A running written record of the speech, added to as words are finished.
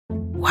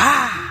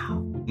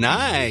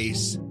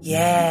Nice.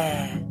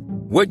 Yeah.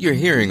 What you're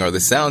hearing are the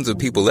sounds of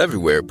people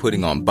everywhere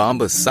putting on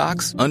Bombas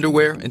socks,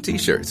 underwear, and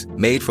T-shirts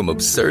made from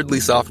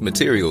absurdly soft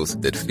materials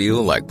that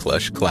feel like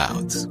plush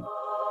clouds.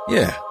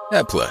 Yeah,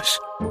 that plush.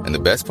 And the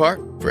best part?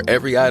 For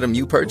every item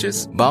you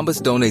purchase,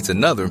 Bombas donates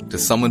another to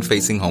someone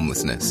facing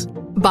homelessness.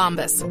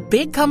 Bombas.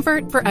 Big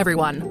comfort for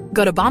everyone.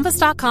 Go to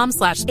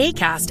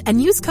bombas.com/ACAST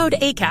and use code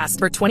ACAST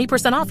for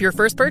 20% off your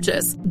first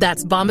purchase.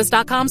 That's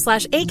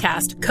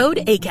bombas.com/ACAST. Code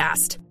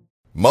ACAST.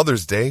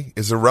 Mother's Day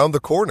is around the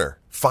corner.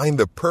 Find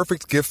the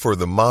perfect gift for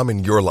the mom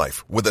in your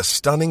life with a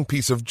stunning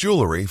piece of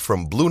jewelry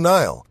from Blue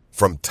Nile.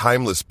 From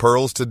timeless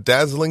pearls to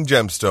dazzling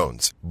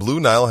gemstones, Blue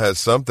Nile has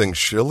something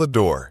she'll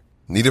adore.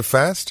 Need it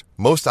fast?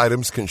 Most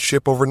items can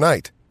ship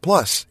overnight.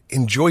 Plus,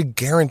 enjoy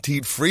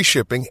guaranteed free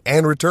shipping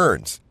and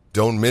returns.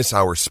 Don't miss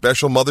our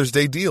special Mother's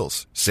Day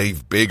deals.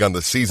 Save big on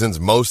the season's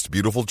most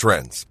beautiful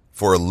trends.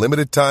 For a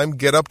limited time,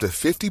 get up to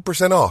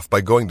 50% off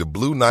by going to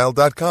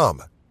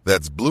BlueNile.com.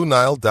 That's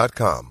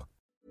BlueNile.com.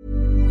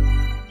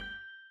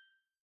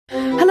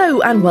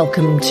 Hello and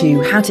welcome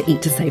to How to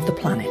Eat to Save the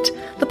Planet,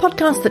 the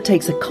podcast that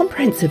takes a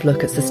comprehensive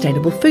look at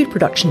sustainable food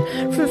production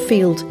from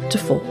field to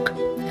fork.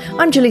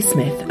 I'm Julie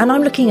Smith, and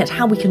I'm looking at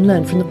how we can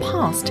learn from the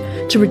past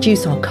to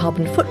reduce our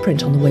carbon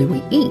footprint on the way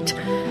we eat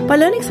by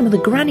learning some of the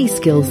granny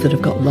skills that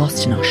have got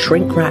lost in our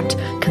shrink-wrapped,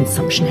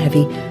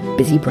 consumption-heavy,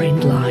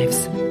 busy-brained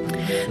lives.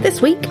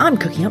 This week, I'm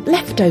cooking up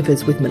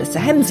leftovers with Melissa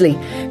Hemsley,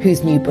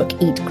 whose new book,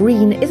 Eat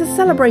Green, is a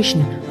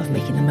celebration of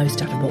making the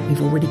most out of what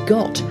we've already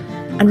got,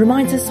 and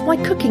reminds us why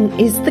cooking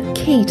is the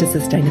key to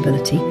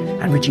sustainability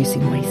and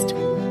reducing waste.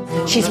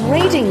 She's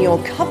raiding your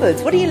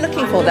cupboards. What are you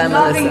looking for there, Melissa?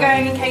 I'm loving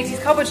going in Katie's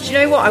cupboards. Do you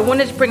know what? I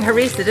wanted to bring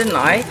harissa, didn't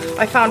I?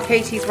 I found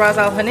Katie's Ras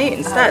Al Hanout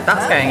instead.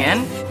 That's going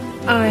in.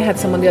 I had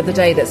someone the other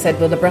day that said,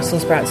 well, the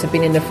Brussels sprouts have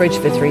been in the fridge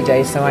for 3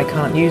 days, so I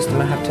can't use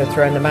them. I have to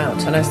throw them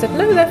out. And I said,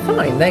 no, they're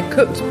fine. They're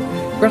cooked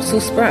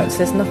Brussels sprouts.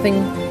 There's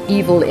nothing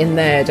evil in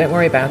there. Don't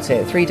worry about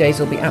it. 3 days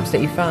will be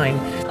absolutely fine.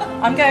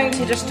 I'm going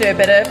to just do a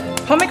bit of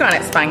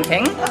pomegranate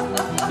spanking.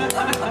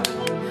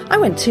 I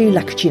went to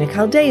La Cucina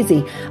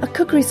Caldesi, a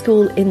cookery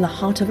school in the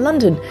heart of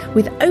London,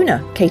 with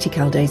owner Katie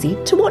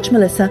Caldesi, to watch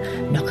Melissa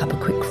knock up a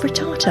quick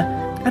frittata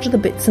out of the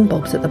bits and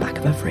bobs at the back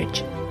of her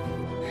fridge.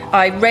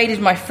 I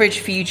raided my fridge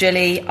for you,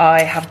 Jilly.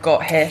 I have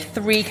got here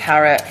 3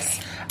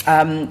 carrots.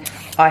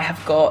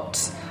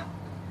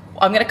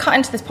 I'm going to cut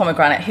into this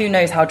pomegranate. Who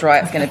knows how dry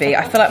it's going to be.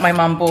 I feel like my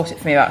mum bought it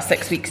for me about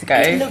 6 weeks ago.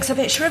 It looks a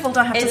bit shriveled,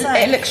 I have to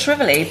say. It looks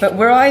shrivelly, but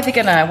we're either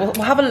going to...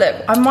 We'll have a look.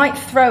 I might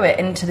throw it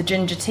into the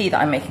ginger tea that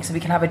I'm making, so we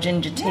can have a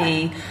ginger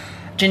tea,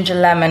 ginger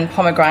lemon,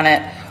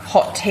 pomegranate,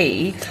 hot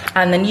tea,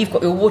 and then you've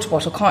got your water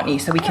bottle, can't you?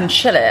 So we can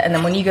chill it, and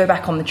then when you go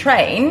back on the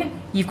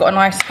train, you've got a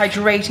nice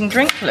hydrating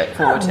drink to look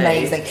forward to.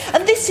 Amazing.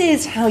 And this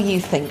is how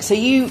you think. So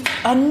you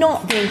are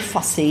not being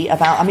fussy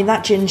about... I mean,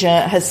 that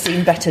ginger has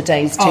seen better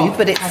days too,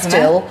 but it's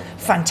still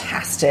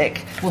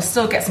fantastic. We'll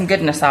still get some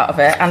goodness out of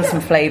it and some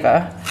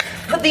flavour.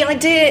 But the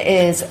idea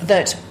is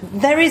that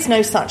there is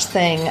no such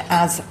thing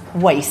as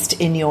waste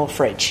in your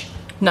fridge.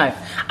 No.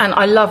 And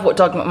I love what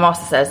Doug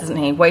McMaster says, doesn't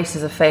he? Waste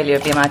is a failure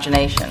of the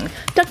imagination.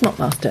 Doug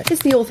McMaster is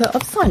the author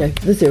of Silo,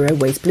 the Zero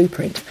Waste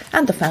Blueprint,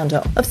 and the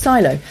founder of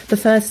Silo, the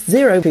first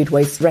zero food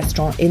waste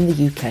restaurant in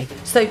the UK.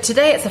 So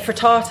today it's a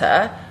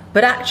frittata,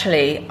 but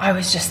actually I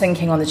was just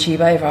thinking on the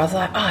tube over, I was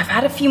like, I've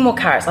had a few more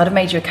carrots. I'd have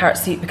made you a carrot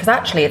soup because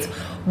actually it's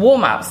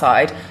warm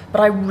outside, but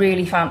I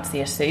really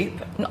fancy a soup.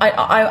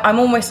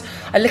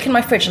 I look in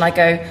my fridge and I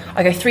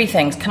go 3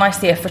 things. Can I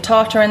see a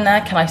frittata in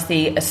there? Can I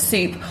see a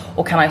soup?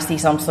 Or can I see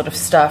some sort of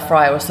stir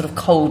fry or a sort of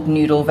cold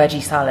noodle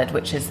veggie salad,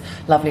 which is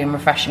lovely and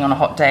refreshing on a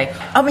hot day?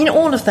 I mean,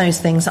 all of those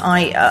things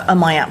are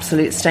my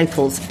absolute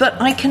staples.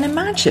 But I can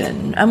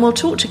imagine, and we'll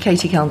talk to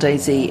Katie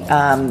Caldesi,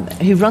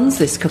 who runs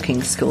this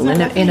cooking school in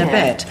a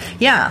bit.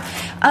 Yeah.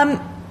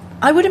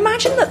 I would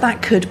imagine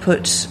that could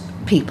put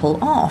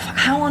people off.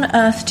 How on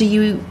earth do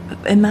you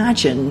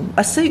imagine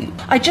a soup?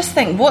 I just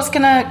think what's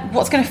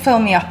gonna fill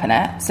me up in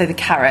it, so the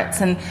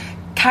carrots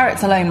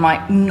alone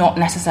might not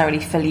necessarily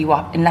fill you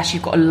up unless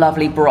you've got a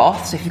lovely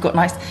broth. So if you've got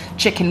nice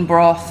chicken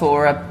broth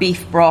or a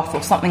beef broth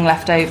or something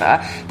left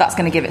over, that's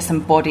going to give it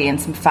some body and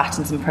some fat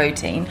and some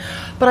protein.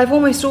 But I've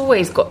almost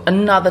always got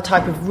another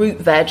type of root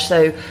veg,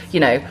 so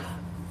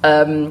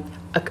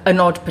an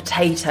odd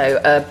potato,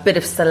 a bit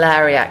of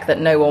celeriac that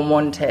no one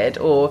wanted,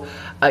 or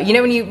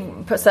when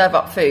you serve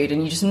up food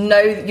and you just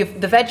know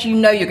the veg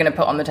you're going to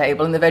put on the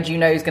table and the veg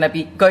is going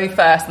to go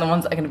first and the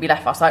ones that are going to be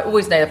left first. So I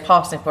always know the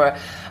parsnip or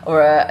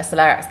a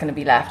celeriac is going to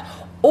be left.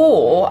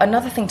 Or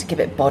another thing to give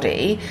it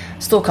body,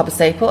 store cupboard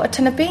staple, a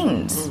tin of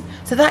beans.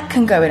 So that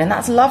can go in, and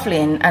that's lovely.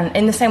 And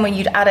in the same way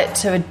you'd add it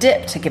to a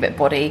dip to give it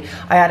body,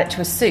 I add it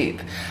to a soup.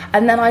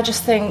 And then I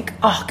just think,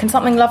 can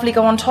something lovely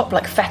go on top,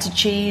 like feta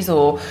cheese,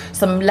 or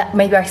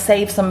maybe I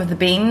save some of the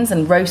beans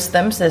and roast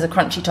them so there's a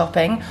crunchy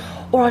topping.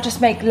 Or I'll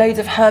just make loads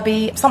of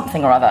herby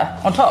something or other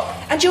on top.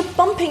 And you're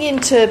bumping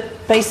into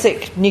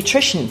basic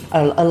nutrition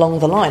along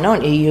the line,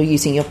 aren't you? You're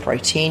using your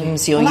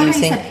proteins, You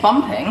said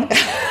bumping.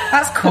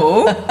 That's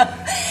cool.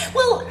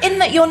 Well, in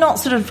that you're not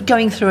sort of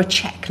going through a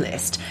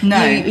checklist.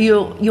 No.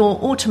 You're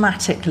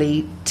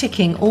automatically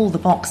ticking all the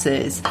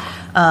boxes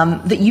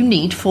that you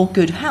need for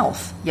good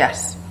health.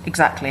 Yes,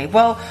 exactly.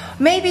 Well,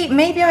 maybe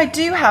I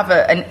do have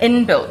an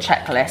inbuilt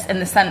checklist in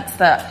the sense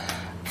that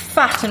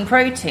fat and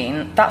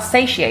protein, that's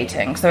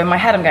satiating. So in my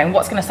head I'm going,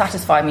 what's going to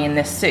satisfy me in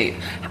this soup?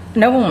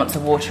 No one wants a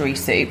watery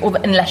soup,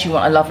 unless you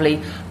want a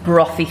lovely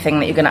brothy thing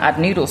that you're going to add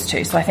noodles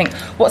to. So I think,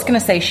 what's going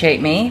to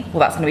satiate me? Well,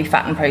 that's going to be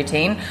fat and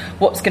protein.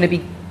 What's going to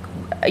be,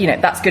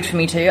 that's good for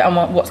me too. And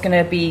what's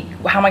going to be,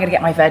 how am I going to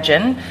get my veg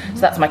in?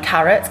 So that's my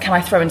carrots. Can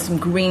I throw in some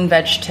green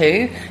veg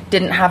too?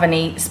 Didn't have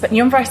any, you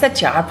remember I said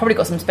to you, I've probably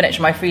got some spinach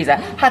in my freezer.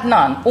 Had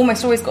none.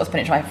 Almost always got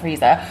spinach in my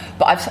freezer.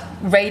 But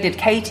I've raided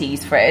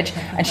Katie's fridge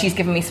and she's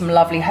given me some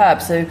lovely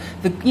herbs. So,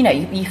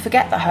 you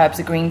forget that herbs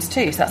are greens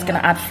too. So that's going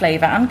to add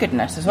flavour and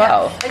goodness as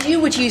well. Yeah. And you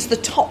would use the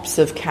tops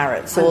of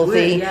carrots or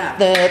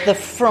the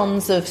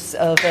fronds of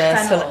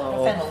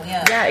fennel.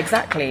 Yeah,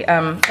 exactly.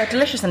 They're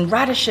delicious. And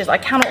radishes, I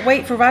cannot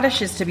wait for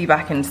radishes to be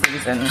back in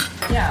season.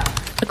 Yeah.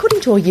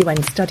 According to a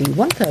UN study,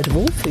 1/3 of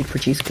all food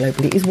produced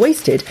globally is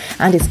wasted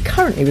and is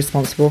currently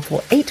responsible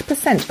for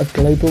 8% of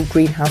global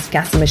greenhouse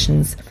gas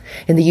emissions.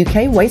 In the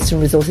UK, Waste and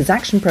Resources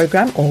Action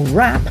Programme, or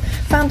WRAP,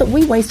 found that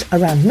we waste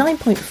around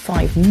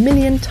 9.5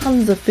 million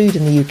tonnes of food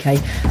in the UK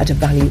at a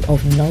value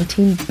of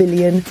 £19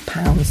 billion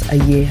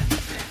a year.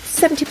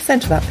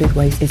 70% of that food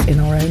waste is in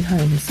our own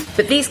homes.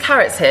 But these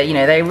carrots here,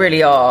 they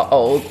really are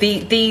old.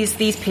 These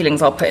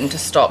peelings I'll put into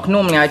stock.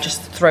 Normally I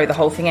just throw the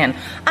whole thing in.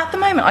 At the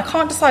moment, I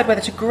can't decide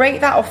whether to grate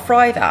that or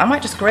fry that. I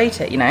might just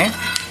grate it,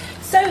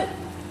 So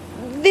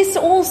this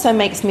also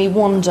makes me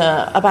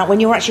wonder about when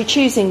you're actually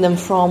choosing them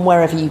from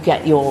wherever you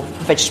get your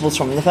vegetables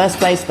from in the first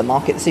place, the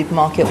market, the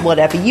supermarket,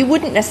 whatever. You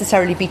wouldn't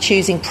necessarily be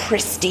choosing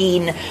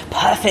pristine,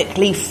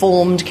 perfectly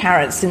formed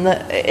carrots in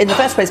the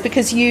first place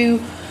because you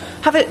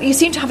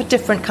seem to have a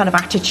different kind of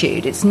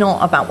attitude. It's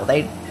not about what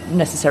they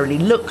necessarily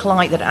look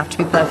like, that have to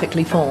be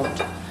perfectly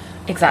formed.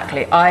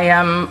 Exactly.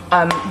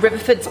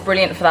 Riverford's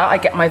brilliant for that. I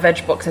get my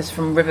veg boxes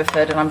from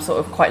Riverford and I'm sort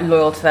of quite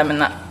loyal to them in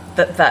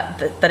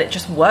that it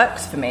just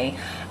works for me.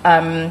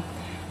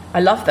 I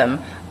love them.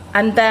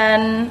 And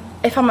then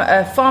if I'm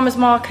at a farmer's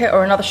market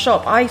or another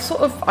shop, I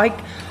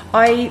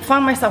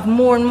find myself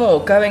more and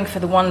more going for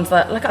the ones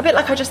that, a bit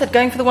like I just said,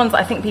 going for the ones that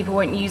I think people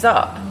won't use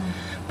up.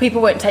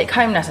 People won't take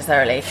home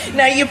necessarily.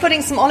 No, you're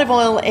putting some olive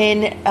oil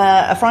in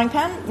a frying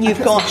pan.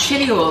 You've got some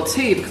chili oil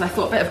too, because I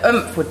thought a bit of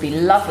oomph would be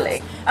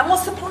lovely. And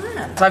what's the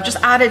plan? So I've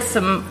just added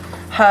some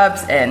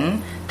herbs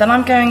in. Then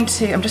I'm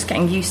just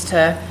getting used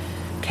to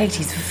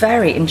Katie's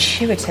very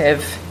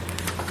intuitive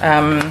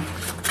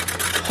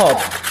hob.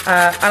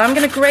 And I'm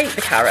going to grate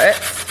the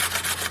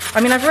carrots.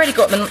 I mean, I've already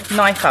got the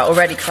knife out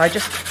already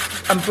because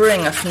I'm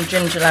brewing us some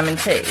ginger lemon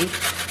tea.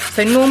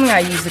 So normally I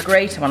use the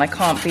grater when I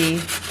can't be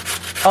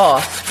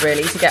asked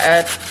really to get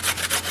a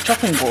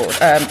chopping board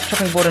and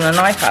a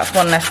knife out.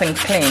 One less thing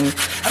to clean.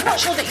 I'm not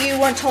sure that you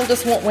weren't told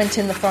us what went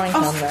in the frying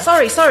pan there.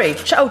 Sorry.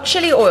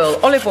 Chili oil,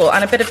 olive oil,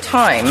 and a bit of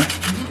thyme.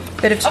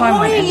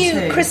 Why are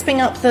you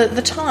crisping up the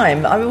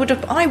thyme?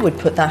 I would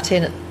put that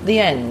in at the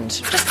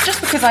end.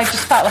 Just because I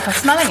just felt like I was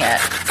smelling it.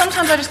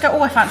 Sometimes I just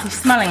go, I fancy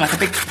smelling like a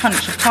big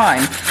punch of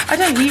thyme. I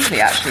don't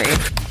usually, actually.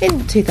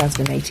 In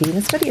 2018,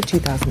 a study of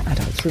 2,000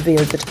 adults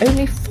revealed that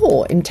only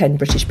 4 in 10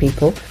 British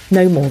people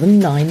know more than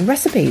 9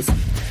 recipes.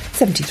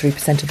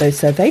 73% of those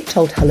surveyed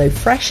told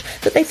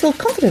HelloFresh that they feel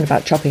confident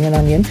about chopping an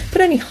onion,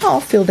 but only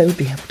half feel they would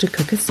be able to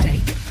cook a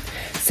steak.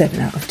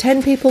 7 out of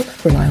 10 people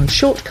rely on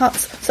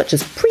shortcuts such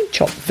as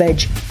pre-chopped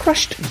veg,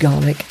 crushed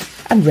garlic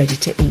and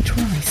ready-to-eat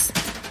rice.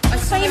 I'm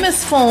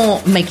famous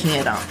for making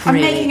it up, really.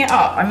 I'm making it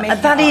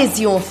up. That is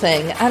your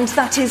thing, and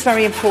that is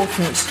very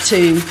important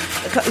too.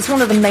 It's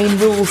one of the main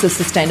rules of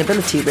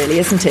sustainability, really,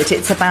 isn't it?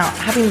 It's about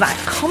having that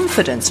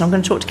confidence, and I'm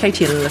going to talk to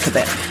Katie in a little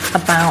bit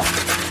about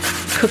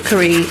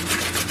cookery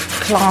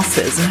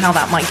classes and how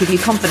that might give you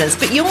confidence.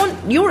 But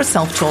you're a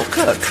self-taught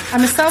cook.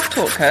 I'm a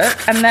self-taught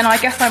cook, and then I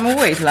guess I'm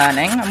always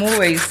learning. I'm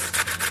always,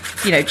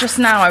 just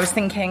now I was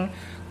thinking,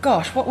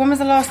 gosh, when was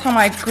the last time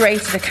I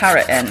grated a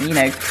carrot in,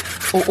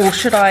 or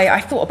should I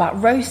thought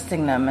about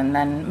roasting them and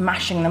then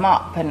mashing them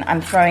up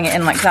and throwing it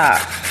in like that.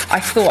 I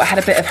thought I had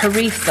a bit of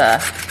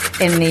harissa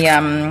in the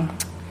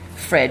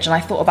fridge, and I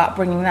thought about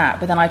bringing that,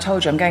 but then I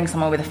told you I'm going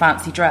somewhere with a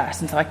fancy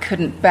dress, and so I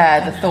couldn't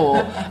bear the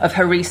thought of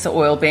harissa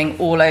oil being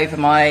all over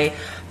my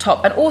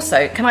top. And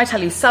also, can I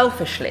tell you,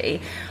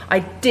 selfishly, I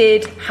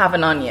did have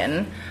an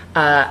onion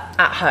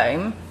at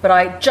home, but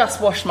I just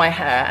washed my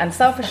hair, and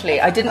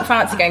selfishly I didn't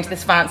fancy going to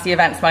this fancy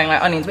event smelling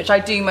like onions, which I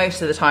do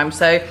most of the time,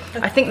 so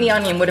I think the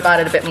onion would have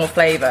added a bit more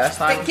flavour.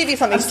 So give you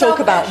something to talk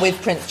about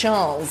with Prince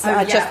Charles.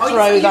 Just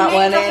throw that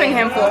one in.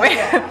 Him for me.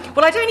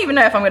 Well, I don't even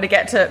know if I'm going to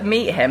get to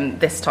meet him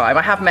this time.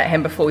 I have met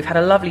him before. We've had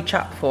a lovely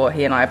chat before,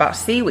 he and I, about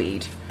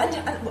seaweed.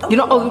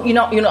 You're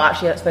not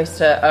actually supposed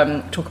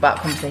to talk about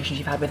conversations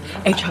you've had with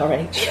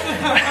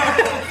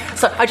HRH.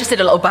 So I just did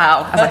a little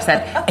bow as I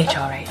said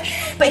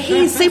HRH. But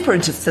he's super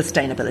into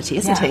sustainability,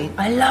 isn't he?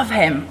 I love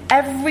him.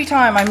 Every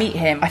time I meet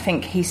him, I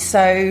think he's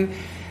so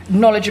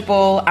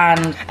knowledgeable,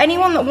 and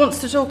anyone that wants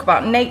to talk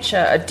about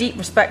nature, a deep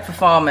respect for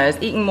farmers,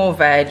 eating more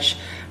veg,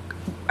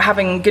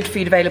 having good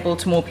food available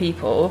to more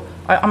people,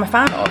 I'm a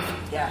fan of.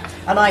 Yeah,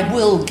 and I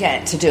will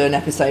get to do an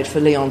episode for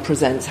Leon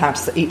Presents How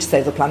to Eat to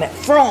Save the Planet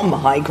from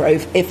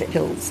Highgrove if it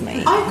kills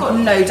me. I've got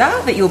no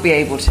doubt that you'll be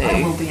able to.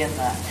 I will be in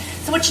there.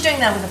 So what are you doing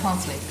there with the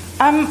parsley?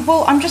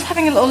 Well, I'm just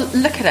having a little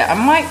look at it. I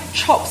might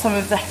chop some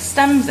of the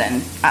stems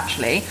in,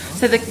 actually.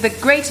 So the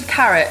grated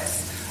carrots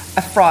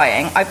are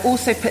frying. I've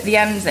also put the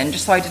ends in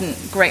just so I didn't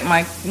grate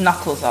my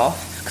knuckles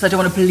off, because I don't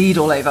want to bleed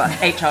all over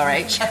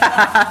HRH.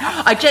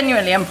 I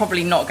genuinely am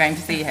probably not going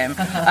to see him.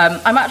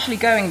 I'm actually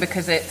going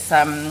because it's,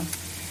 I'm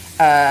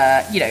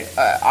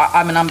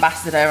an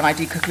ambassador and I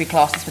do cookery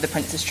classes for the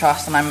Prince's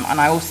Trust, and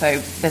I also,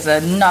 there's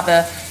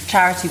another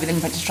charity within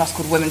Prince's Trust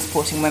called Women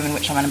Supporting Women,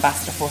 which I'm an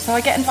ambassador for. So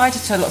I get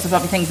invited to lots of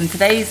lovely things, and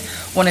today's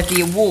one of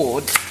the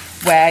awards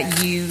where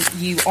you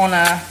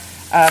honour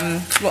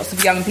lots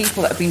of young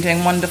people that have been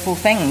doing wonderful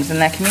things in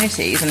their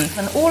communities,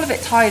 and all of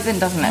it ties in,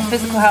 doesn't it?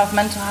 Physical health,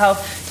 mental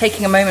health,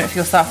 taking a moment for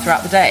yourself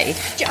throughout the day.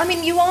 I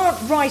mean, you are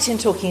right in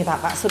talking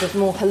about that sort of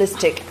more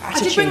holistic attitude. I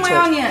did bring my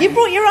onion. You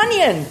brought your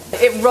onion.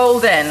 It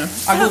rolled in.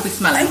 I will be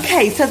smelling.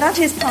 Okay, so that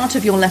is part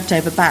of your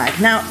leftover bag.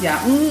 Now,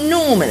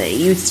 normally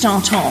you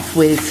start off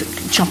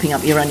with chopping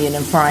up your onion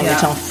and frying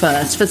it off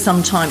first for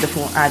some time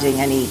before adding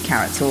any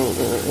carrots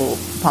or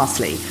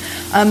parsley.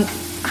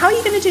 How are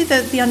you going to do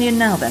the onion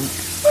now then?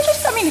 Well,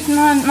 if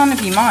none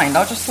of you mind,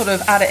 I'll just sort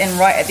of add it in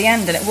right at the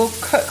end, and it will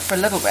cook for a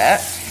little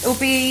bit. It will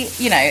be,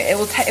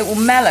 it will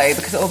mellow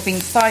because it will have been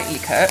slightly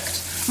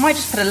cooked. I might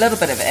just put a little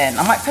bit of it in.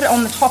 I might put it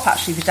on the top,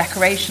 actually, for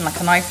decoration, like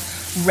a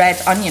nice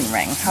red onion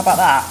ring. How about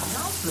that?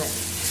 Lovely.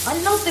 I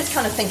love this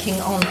kind of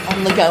thinking on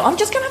the go. I'm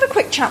just going to have a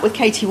quick chat with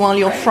Katie while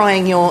you're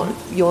frying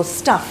your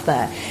stuff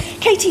there.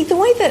 Katie, the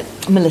way that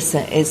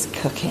Melissa is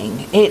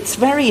cooking, it's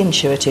very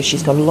intuitive.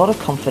 She's got a lot of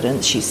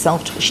confidence. She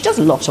does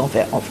a lot of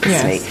it,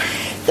 obviously.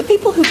 Yes. The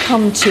people who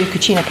come to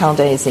Cucina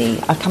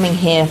Caldesi are coming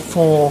here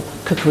for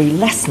cookery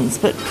lessons,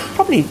 but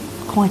probably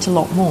quite a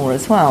lot more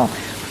as well.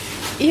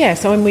 Yeah,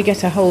 so when we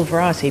get a whole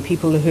variety,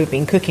 people who have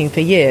been cooking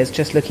for years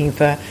just looking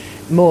for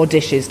more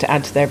dishes to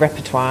add to their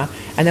repertoire,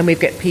 and then we've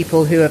got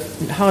people who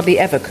have hardly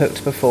ever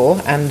cooked before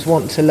and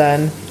want to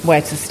learn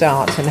where to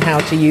start and how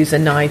to use a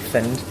knife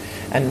and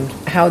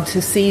how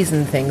to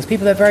season things.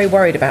 People are very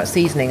worried about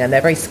seasoning and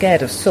they're very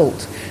scared of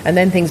salt, and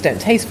then things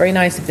don't taste very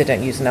nice if they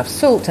don't use enough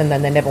salt, and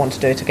then they never want to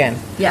do it again.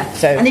 Yeah,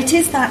 and it's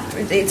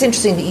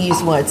interesting that you use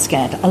the word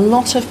scared. A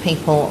lot of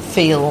people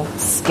feel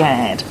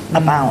scared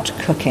about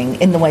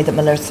cooking in the way that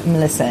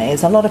Melissa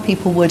is. A lot of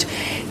people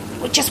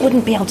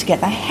wouldn't be able to get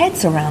their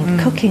heads around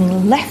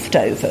cooking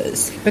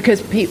leftovers.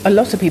 Because a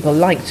lot of people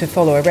like to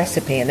follow a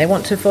recipe, and they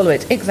want to follow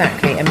it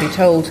exactly and be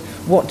told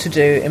what to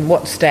do in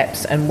what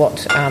steps and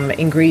what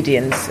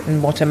ingredients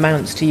and what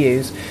amounts to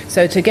use.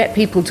 So to get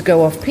people to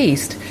go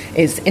off-piste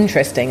is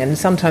interesting, and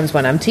sometimes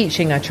when I'm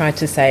teaching I try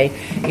to say,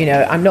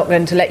 I'm not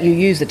going to let you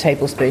use a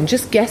tablespoon,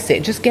 just guess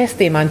it, just guess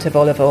the amount of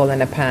olive oil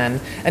in a pan,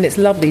 and it's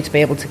lovely to be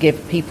able to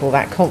give people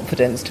that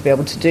confidence to be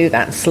able to do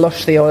that,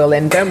 slosh the oil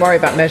in, don't worry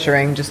about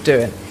measuring, just do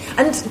it.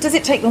 And does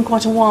it take them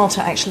quite a while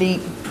to actually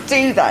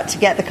do that, to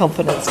get the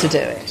confidence to do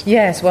it?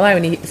 Yes, well, I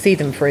only see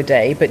them for a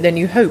day, but then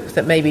you hope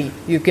that maybe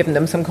you've given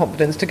them some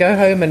confidence to go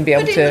home and be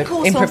able to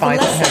improvise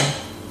at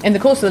home. In the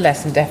course of the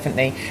lesson,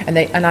 definitely.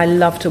 And I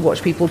love to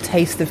watch people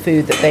taste the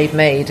food that they've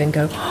made and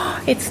go,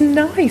 it's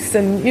nice,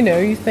 and,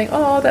 you think,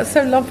 that's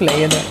so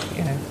lovely, and,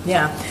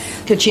 Yeah.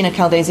 Cucina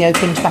Caldesi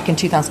opened back in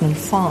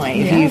 2005.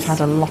 Yes. You've had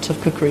a lot of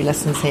cookery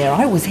lessons here.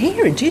 I was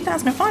here in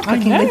 2005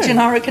 cooking with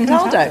Gennaro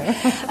Cataldo.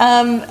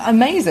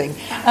 Amazing.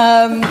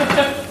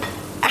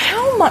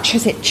 How much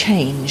has it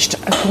changed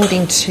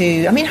according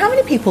to... how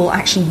many people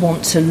actually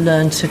want to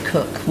learn to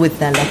cook with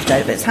their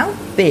leftovers? How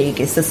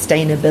big is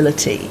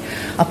sustainability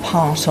a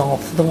part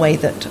of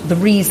the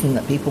reason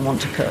that people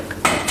want to cook?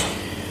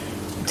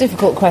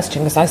 Difficult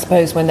question, because I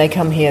suppose when they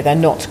come here they're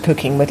not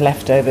cooking with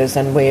leftovers,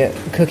 and we're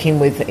cooking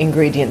with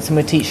ingredients and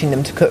we're teaching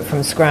them to cook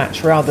from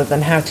scratch rather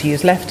than how to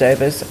use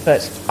leftovers.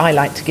 But I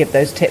like to give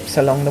those tips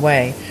along the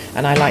way,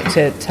 and I like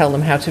to tell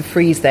them how to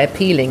freeze their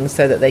peelings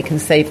so that they can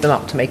save them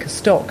up to make a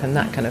stock and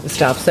that kind of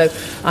stuff. So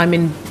I'm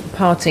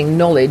imparting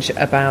knowledge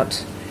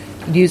about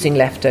using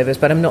leftovers,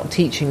 but I'm not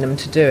teaching them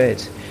to do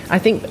it. I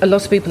think a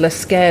lot of people are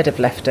scared of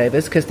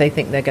leftovers because they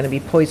think they're going to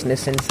be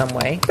poisonous in some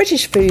way.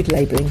 British food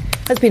labelling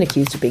has been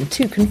accused of being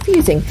too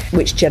confusing,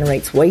 which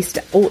generates waste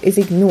or is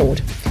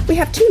ignored. We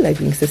have two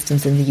labelling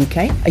systems in the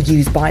UK, a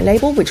use by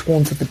label, which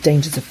warns of the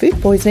dangers of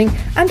food poisoning,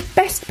 and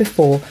best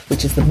before,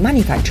 which is the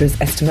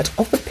manufacturer's estimate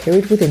of the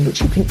period within which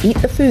you can eat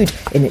the food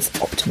in its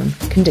optimum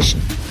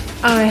condition.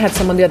 I had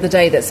someone the other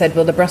day that said,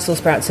 well, the Brussels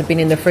sprouts have been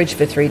in the fridge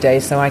for 3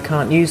 days, so I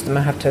can't use them,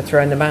 I have to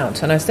throw them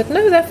out. And I said,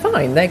 no, they're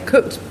fine, they're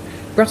cooked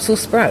Brussels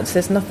sprouts,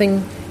 there's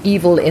nothing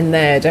evil in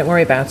there, don't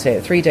worry about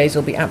it, 3 days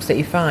will be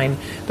absolutely fine.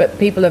 But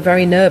people are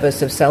very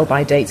nervous of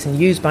sell-by dates and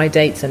use-by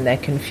dates, and they're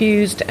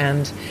confused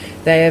and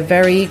they're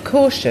very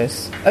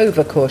cautious,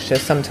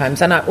 over-cautious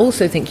sometimes. And I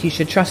also think you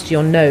should trust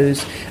your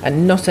nose,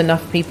 and not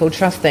enough people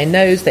trust their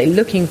nose. They're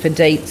looking for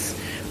dates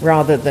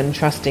rather than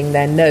trusting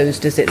their nose.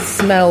 Does it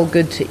smell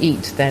good to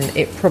eat? Then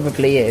it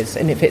probably is.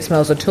 And if it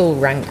smells at all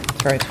rank,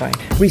 throw it away.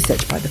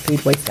 Research by the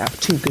food waste app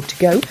Too Good To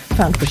Go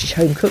found British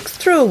home cooks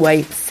threw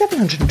away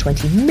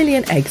 720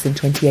 million eggs in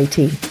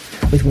 2018,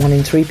 with 1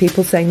 in 3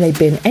 people saying they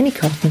bin any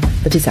carton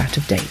that is out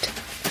of date.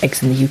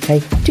 Eggs in the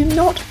UK do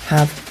not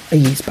have a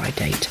use-by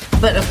date.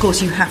 But of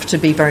course you have to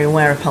be very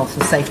aware of health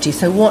and safety.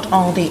 So what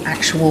are the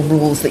actual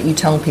rules that you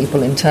tell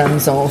people in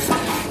terms of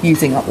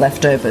using up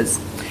leftovers?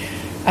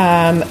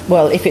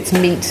 Well, if it's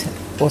meat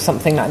or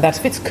something like that,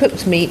 if it's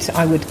cooked meat,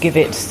 I would give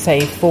it,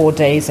 say, 4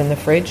 days in the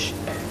fridge,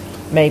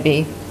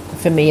 maybe.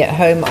 For me at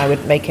home, I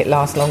would make it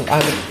last long.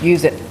 I would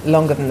use it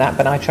longer than that,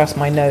 but I trust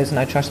my nose and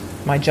I trust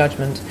my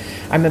judgment.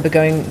 I remember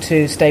going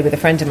to stay with a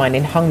friend of mine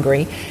in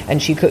Hungary, and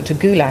she cooked a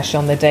goulash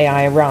on the day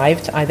I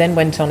arrived. I then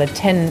went on a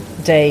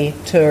 10-day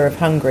tour of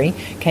Hungary,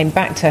 came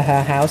back to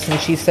her house, and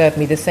she served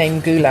me the same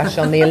goulash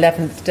on the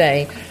 11th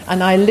day.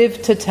 And I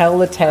lived to tell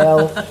the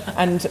tale.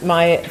 And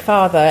my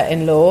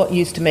father-in-law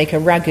used to make a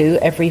ragu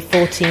every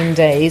 14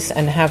 days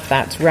and have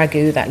that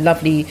ragu, that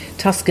lovely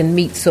Tuscan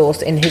meat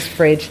sauce, in his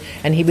fridge.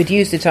 And he would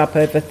use it up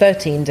over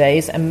 13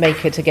 days and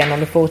make it again on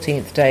the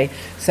 14th day.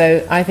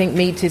 So I think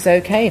meat is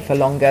okay for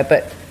longer,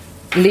 but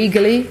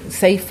legally,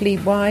 safely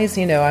wise,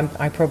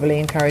 I probably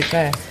encourage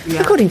that. Yeah.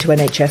 According to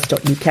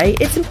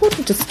NHS.uk, it's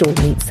important to store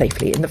meat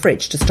safely in the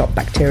fridge to stop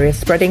bacteria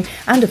spreading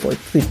and avoid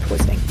food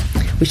poisoning.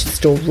 We should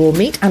store raw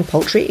meat and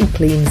poultry in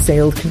clean,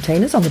 sealed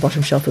containers on the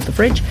bottom shelf of the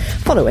fridge,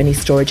 follow any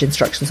storage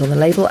instructions on the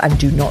label, and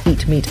do not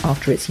eat meat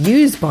after its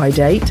use-by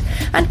date,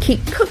 and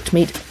keep cooked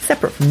meat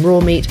separate from raw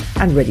meat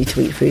and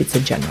ready-to-eat foods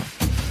in general.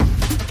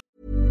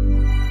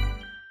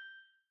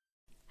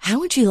 How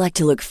would you like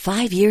to look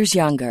 5 years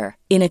younger?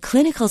 In a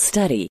clinical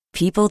study,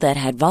 people that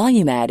had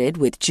volume added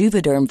with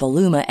Juvederm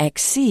Voluma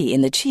XC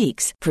in the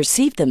cheeks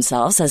perceived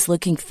themselves as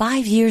looking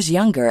 5 years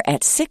younger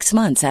at 6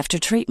 months after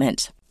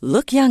treatment.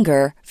 Look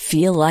younger,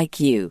 feel like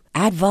you.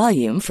 Add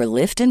volume for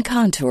lift and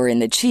contour in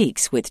the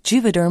cheeks with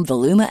Juvederm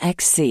Voluma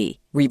XC.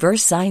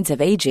 Reverse signs of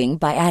aging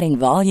by adding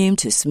volume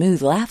to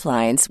smooth laugh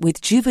lines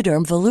with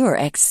Juvederm Volure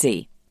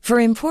XC. For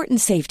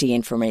important safety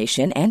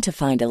information and to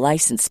find a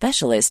licensed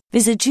specialist,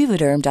 visit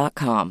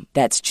Juvederm.com.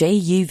 That's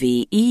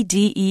JUVEDERM.com.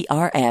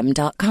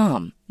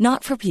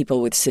 Not for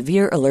people with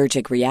severe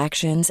allergic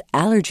reactions,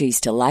 allergies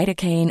to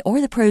lidocaine, or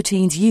the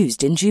proteins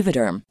used in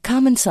Juvederm.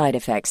 Common side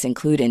effects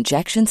include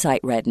injection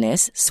site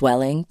redness,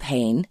 swelling,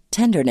 pain,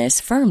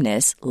 tenderness,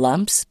 firmness,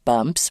 lumps,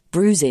 bumps,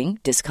 bruising,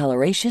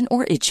 discoloration,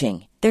 or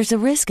itching. There's a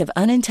risk of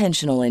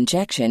unintentional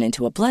injection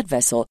into a blood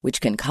vessel,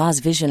 which can cause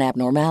vision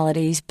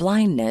abnormalities,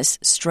 blindness,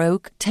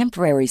 stroke,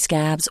 temporary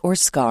scabs, or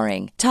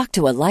scarring. Talk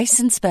to a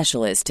licensed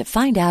specialist to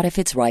find out if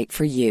it's right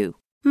for you.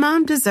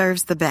 Mom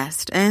deserves the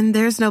best, and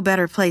there's no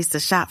better place to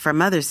shop for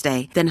Mother's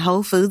Day than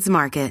Whole Foods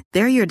Market.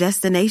 They're your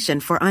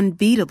destination for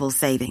unbeatable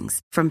savings,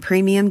 from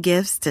premium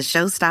gifts to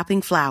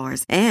show-stopping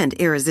flowers and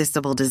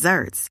irresistible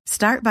desserts.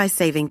 Start by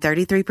saving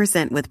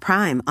 33% with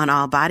Prime on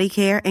all body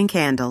care and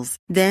candles.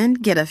 Then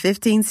get a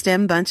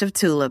 15-stem bunch of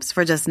tulips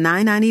for just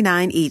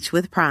 $9.99 each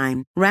with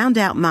Prime. Round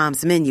out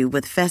Mom's menu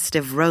with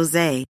festive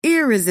rosé,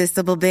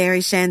 irresistible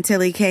berry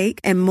chantilly cake,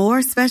 and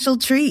more special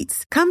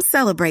treats. Come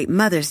celebrate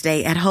Mother's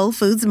Day at Whole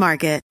Foods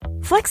Market.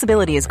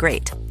 Flexibility is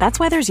great. That's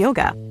why there's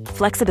yoga.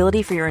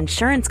 Flexibility for your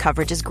insurance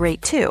coverage is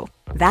great too.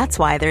 That's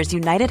why there's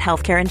United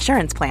Healthcare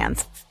Insurance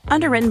Plans.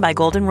 Underwritten by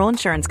Golden Rule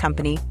Insurance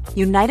Company,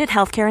 United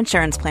Healthcare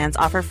Insurance Plans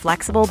offer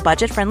flexible,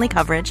 budget-friendly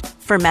coverage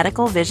for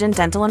medical, vision,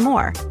 dental, and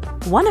more.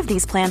 One of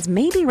these plans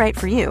may be right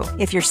for you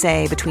if you're,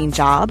 say, between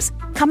jobs,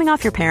 coming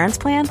off your parents'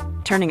 plan,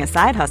 turning a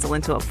side hustle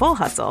into a full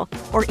hustle,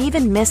 or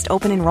even missed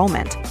open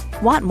enrollment.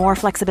 Want more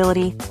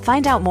flexibility?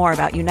 Find out more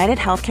about United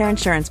Healthcare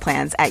Insurance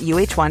Plans at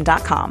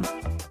UH1.com.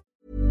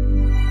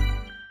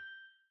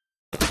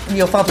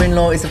 Your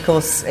father-in-law is, of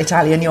course,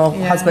 Italian. Your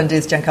husband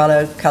is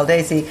Giancarlo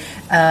Caldesi.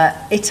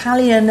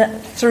 Italian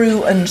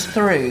through and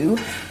through.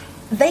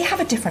 They have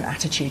a different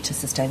attitude to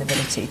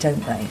sustainability,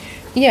 don't they?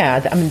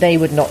 Yeah, I mean, they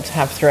would not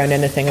have thrown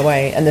anything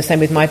away. And the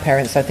same with my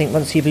parents. I think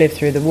once you've lived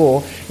through the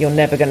war, you're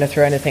never going to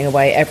throw anything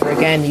away ever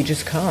again. You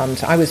just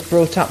can't. I was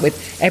brought up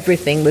with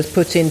everything was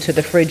put into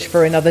the fridge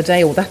for another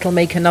day, or that'll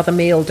make another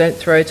meal, don't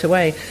throw it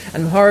away.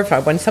 I'm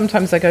horrified when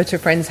sometimes I go to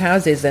friends'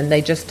 houses and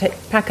they just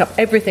pack up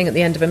everything at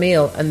the end of a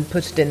meal and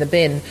put it in the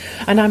bin.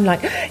 And I'm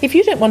like, if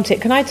you don't want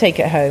it, can I take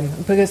it home?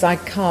 Because I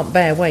can't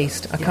bear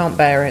waste. I can't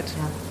bear it.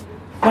 Yeah.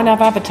 When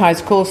I've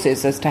advertised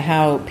courses as to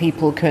how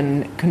people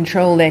can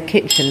control their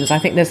kitchens, I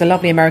think there's a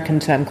lovely American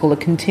term called a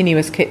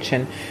continuous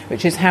kitchen,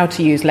 which is how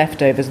to use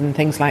leftovers and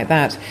things like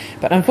that.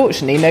 But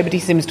unfortunately, nobody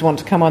seems to want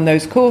to come on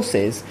those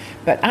courses.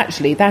 But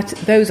actually,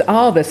 those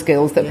are the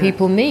skills that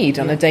people need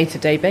on a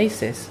day-to-day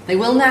basis. They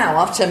will now,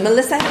 after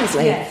Melissa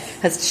Hensley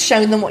has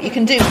shown them what you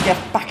can do with the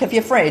back of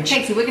your fridge.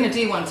 Katie, we're going to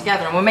do one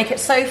together, and we'll make it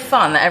so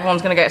fun that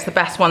everyone's going to go, it's the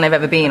best one they've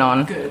ever been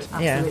on. Good,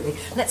 absolutely. Yeah.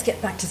 Let's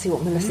get back to see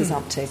what Melissa's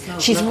up to.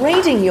 She's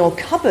raiding your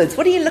cupboards.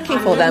 What are you looking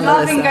for there, I'm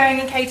Melissa? loving going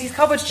in Katie's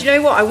cupboards. Do you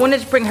know what? I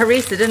wanted to bring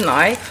harissa, didn't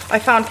I? I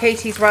found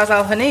Katie's Ras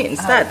Al Hanout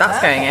instead.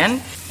 That's going in.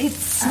 It's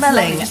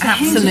smelling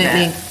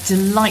absolutely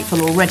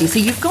delightful already. So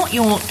you've got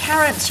your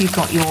carrots, you've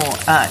got your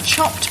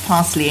chopped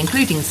parsley,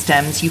 including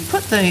stems. You've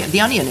put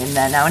the onion in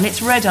there now, and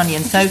it's red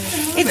onion, so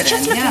it's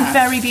just looking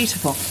very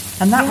beautiful.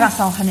 And that Ras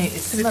Al Hanout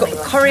is We've got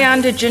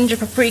coriander, ginger,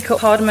 paprika,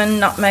 cardamom,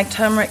 nutmeg,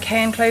 turmeric,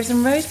 cayenne cloves,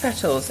 and rose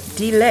petals.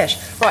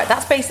 Delish. Right,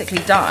 that's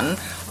basically done.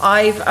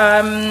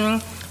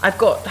 I've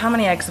got, how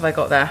many eggs have I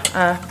got there?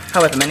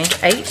 However many, 8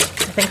 I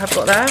think I've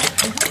got there.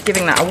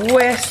 Giving that a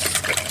whisk.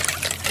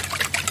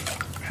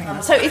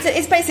 So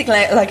it's basically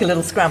like a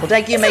little scrambled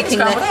egg. You're making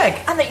scrambled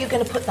egg. And that you're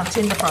going to put that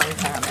in the frying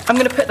pan. I'm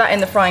going to put that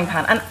in the frying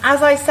pan. And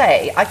as I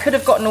say, I could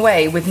have gotten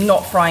away with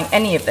not frying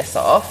any of this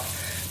off,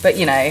 but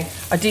you know,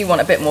 I do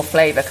want a bit more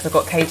flavour because I've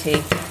got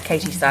Katie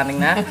standing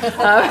there.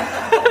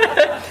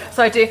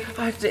 So I do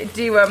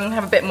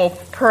have a bit more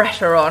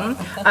pressure on.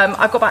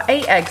 I've got about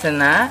 8 eggs in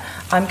there.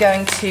 I'm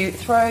going to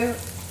throw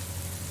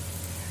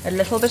a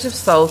little bit of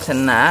salt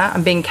in there.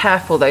 I'm being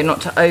careful though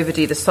not to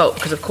overdo the salt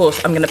because of course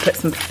I'm going to put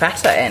some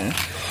feta in.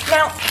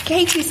 Now,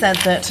 Katie said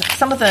that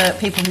some of the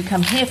people who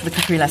come here for the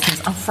cookery lessons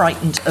are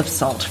frightened of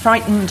salt,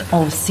 frightened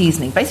of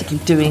seasoning, basically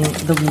doing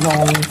the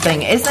wrong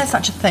thing. Is there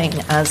such a thing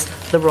as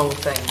the wrong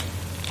thing?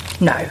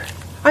 No,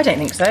 I don't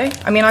think so.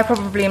 I mean, I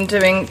probably am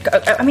doing...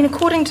 I mean,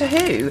 according to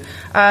who?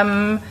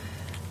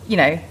 You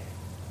know...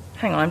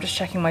 Hang on, I'm just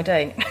checking my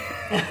date.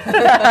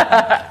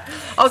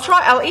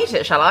 I'll eat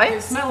it, shall I?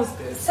 It smells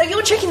good. So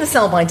you're checking the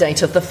sell-by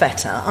date of the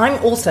feta.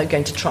 I'm also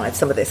going to try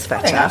some of this feta.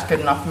 I think that's good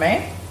enough for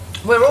me.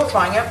 We're all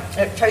trying it.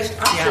 It tastes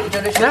absolutely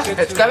delicious. Yeah,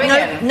 it's going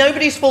in.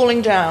 Nobody's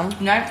falling down.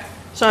 No.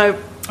 So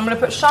I'm going to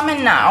put some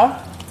in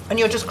now. And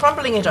you're just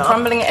crumbling it up.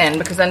 Crumbling it in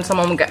because then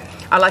someone will get...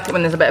 I like it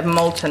when there's a bit of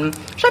molten...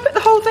 Should I put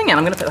the whole thing in?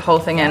 I'm going to put the whole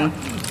thing in.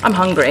 I'm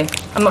hungry.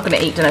 I'm not going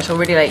to eat dinner till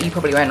really late. You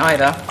probably won't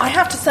either. I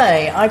have to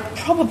say, I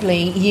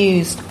probably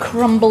used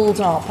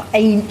crumbled up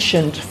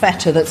ancient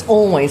feta that's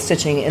always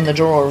sitting in the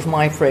drawer of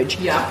my fridge.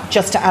 Yeah.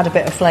 Just to add a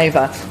bit of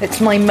flavour. It's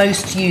my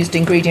most used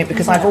ingredient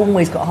because I've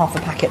always got half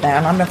a packet there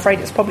and I'm afraid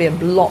it's probably a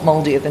lot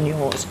mouldier than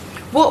yours.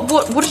 What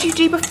did you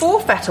do before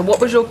feta? What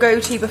was your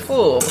go-to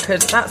before?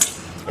 Because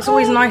it's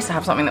always nice to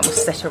have something that will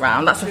sit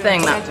around. That's the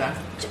thing.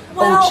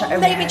 Well,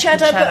 maybe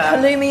cheddar, but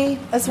halloumi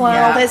as well.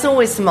 Yeah. There's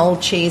always some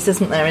old cheese,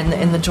 isn't there,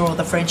 in the drawer of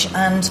the fridge?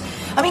 And,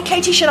 I mean,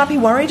 Katie, should I be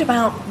worried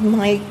about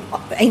my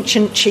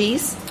ancient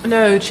cheese?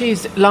 No,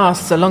 cheese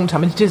lasts a long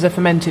time. It is a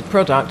fermented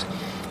product.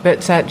 But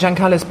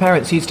Giancarlo's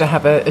parents used to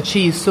have a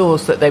cheese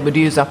sauce that they would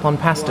use up on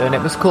pasta, and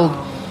it was called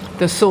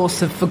the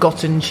sauce of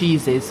forgotten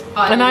cheeses.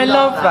 I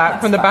love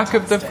that from the back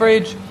of the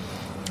fridge.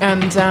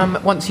 And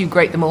once you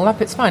grate them all up,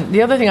 it's fine.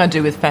 The other thing I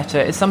do with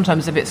feta is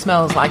sometimes if it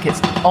smells like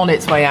it's on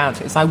its way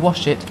out, is I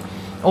wash it.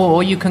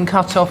 Or you can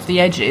cut off the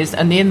edges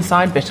and the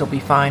inside bit will be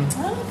fine.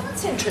 Oh,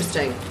 that's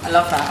interesting. I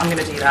love that. I'm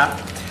going to do that.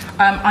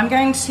 I'm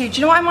going to... Do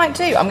you know what I might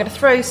do? I'm going to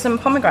throw some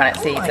pomegranate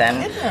seeds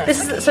in.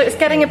 Goodness. So it's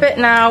getting a bit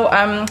now...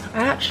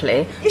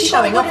 You're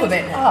showing off a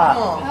bit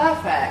now.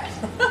 Perfect.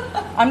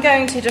 I'm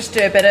going to just do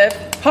a bit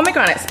of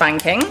pomegranate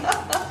spanking.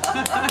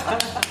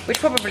 Which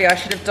probably I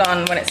should have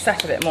done when it's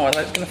set a bit more,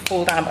 otherwise it's going to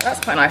fall down, but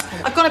that's quite nice.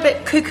 I've gone a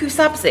bit cuckoo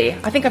sabzi.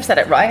 I think I've said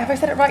it right. Have I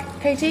said it right,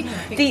 Katie?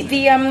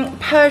 The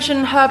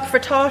Persian herb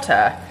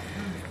frittata,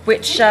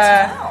 which,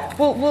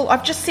 well,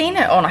 I've just seen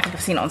it on, I think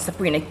I've seen it on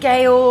Sabrina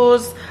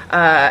Gale's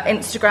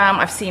Instagram,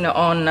 I've seen it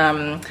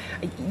on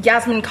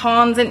Yasmin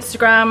Khan's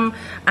Instagram,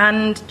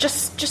 and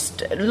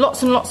just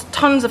lots and lots,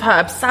 tons of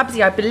herbs.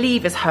 Sabzi, I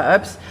believe, is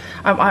herbs.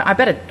 I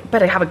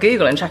better have a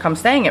Google and check I'm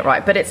saying it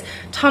right, but it's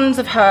tons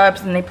of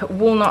herbs, and they put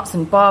walnuts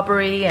and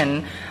barberry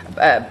and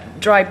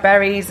dried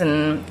berries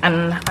and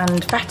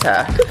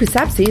feta. Cuckoo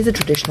sabzi is a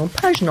traditional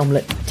Persian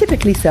omelette,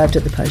 typically served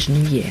at the Persian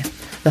New Year.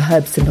 The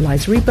herbs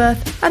symbolise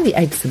rebirth and the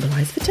eggs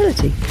symbolise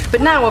fertility. But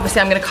now,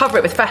 obviously, I'm going to cover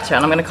it with feta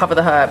and I'm going to cover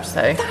the herbs,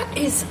 so... That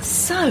is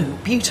so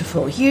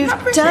beautiful. You've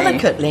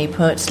delicately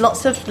put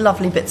lots of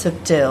lovely bits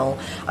of dill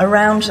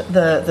around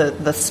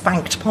the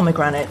spanked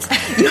pomegranates.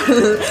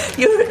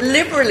 You're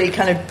liberally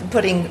kind of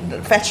putting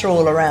feta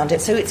all around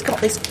it, so it's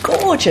got this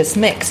gorgeous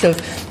mix of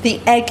the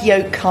egg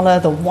yolk colour,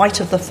 the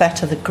white of the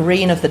feta, the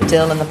green of the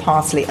dill and the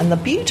parsley, and the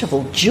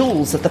beautiful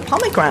jewels of the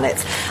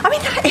pomegranates. I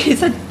mean, that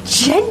is a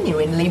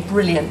genuinely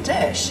brilliant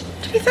dish.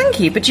 Thank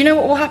you, but do you know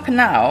what will happen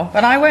now?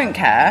 And I won't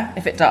care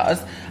if it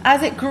does.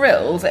 As it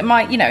grills, it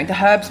might, the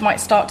herbs might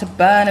start to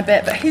burn a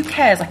bit, but who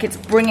cares? Like, it's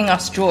bringing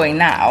us joy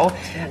now,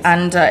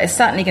 and it's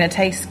certainly going to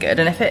taste good.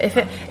 And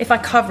if I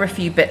cover a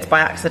few bits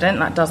by accident,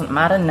 that doesn't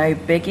matter. No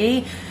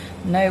biggie.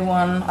 No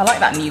one. I like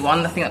that new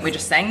one. The thing that we're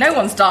just saying. No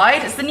one's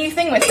died. It's the new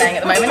thing we're saying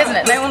at the moment, isn't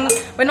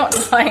it? We're not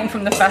dying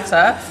from the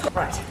feta.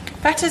 Right.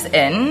 Feta's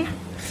in.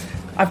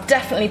 I've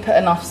definitely put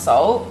enough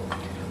salt.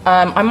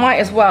 I might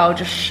as well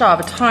just shove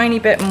a tiny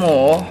bit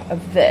more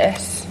of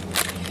this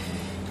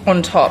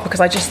on top because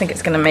I just think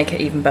it's going to make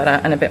it even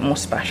better and a bit more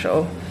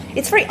special.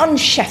 It's very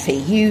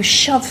unchefy. You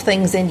shove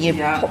things in, you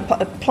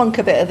plunk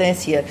a bit of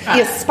this, you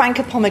spank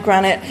a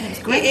pomegranate.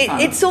 It's great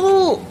fun. It's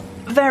all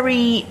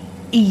very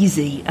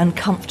easy and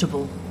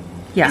comfortable.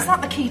 Yeah. Is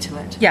that the key to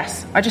it?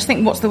 Yes. I just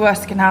think, what's the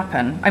worst that can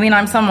happen? I mean,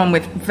 I'm someone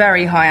with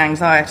very high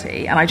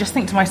anxiety, and I just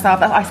think to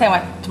myself, I say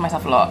to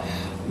myself a lot,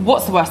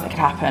 what's the worst that could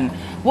happen?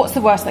 What's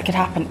the worst that could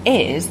happen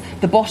is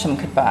the bottom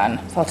could burn.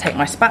 So I'll take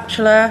my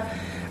spatula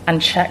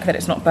and check that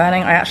it's not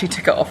burning. I actually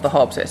took it off the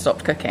hob so it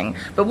stopped cooking.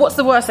 But what's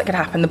the worst that could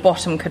happen? The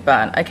bottom could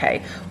burn.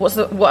 Okay. What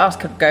else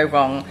could go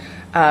wrong?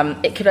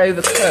 It could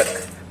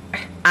overcook,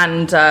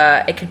 and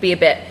it could be a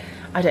bit,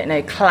 I don't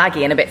know,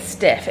 claggy and a bit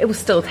stiff. It will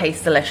still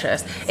taste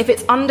delicious. If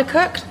it's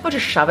undercooked, I'll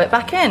just shove it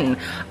back in.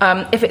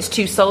 If it's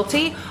too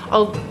salty,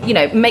 I'll,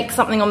 make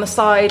something on the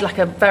side, like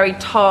a very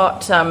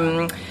tart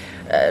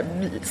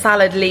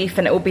salad leaf,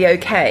 and it will be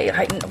okay.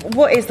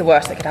 What is the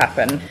worst that could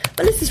happen?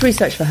 Melissa's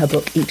research for her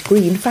book Eat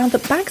Green found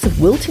that bags of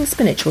wilting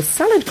spinach or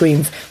salad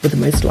greens were the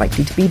most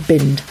likely to be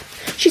binned.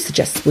 She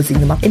suggests whizzing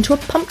them up into a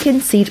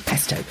pumpkin seed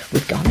pesto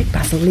with garlic,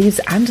 basil leaves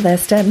and their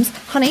stems,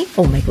 honey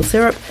or maple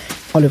syrup,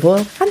 olive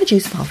oil and the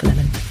juice of half a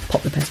lemon.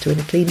 Pop the pesto in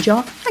a clean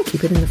jar and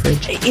keep it in the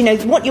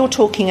fridge. What you're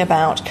talking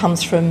about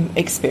comes from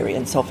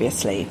experience,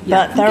 obviously.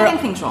 Yeah, but getting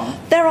things wrong.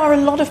 There are a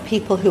lot of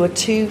people who are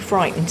too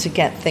frightened to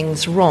get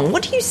things wrong.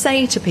 What do you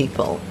say to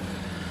people?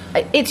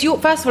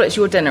 First of all, it's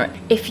your dinner.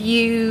 If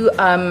you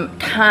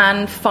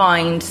can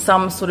find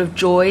some sort of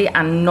joy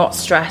and not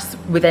stress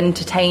with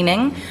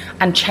entertaining,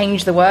 and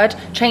change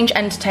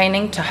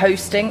entertaining to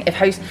hosting.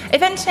 If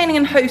entertaining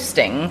and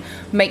hosting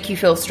make you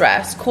feel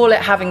stressed, call it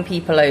having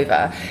people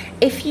over.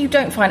 If you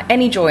don't find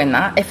any joy in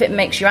that, if it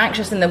makes you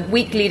anxious in the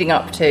week leading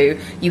up to,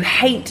 you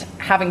hate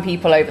having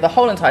people over the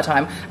whole entire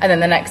time, and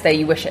then the next day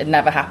you wish it had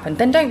never happened,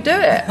 then don't do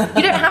it.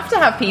 You don't have to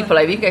have people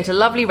over. You can go to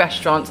lovely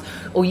restaurants,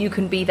 or you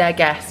can be their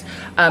guest.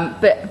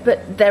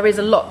 But there is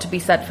a lot to be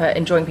said for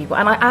enjoying people.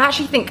 And I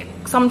actually think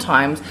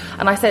sometimes,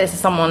 and I say this as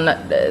someone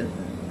that,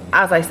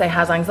 as I say,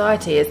 has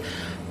anxiety, is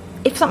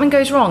if something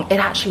goes wrong, it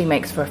actually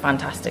makes for a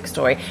fantastic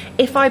story.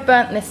 If I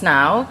burnt this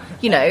now,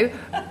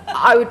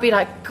 I would be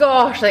like,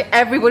 gosh,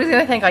 everybody's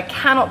going to think I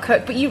cannot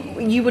cook. But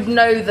you would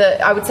know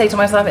that I would say to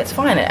myself, it's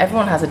fine.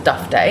 Everyone has a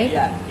duff day.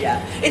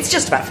 Yeah. It's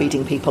just about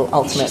feeding people,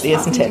 ultimately,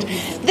 isn't it?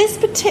 This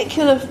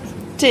particular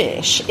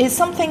dish is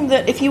something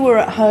that if you were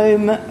at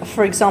home,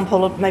 for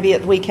example, maybe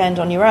at the weekend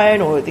on your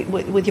own or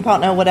with your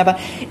partner or whatever,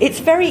 it's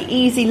very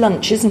easy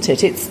lunch, isn't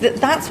it?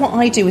 That's what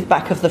I do with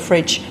back of the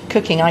fridge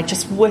cooking. I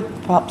just whip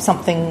up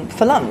something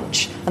for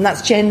lunch, and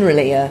that's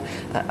generally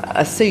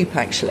a soup,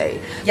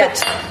 actually. Yeah.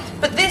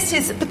 But this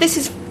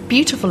is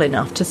beautiful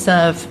enough to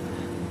serve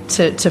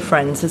to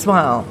friends as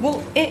well.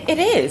 Well, it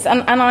is,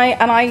 and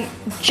I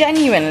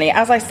genuinely,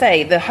 as I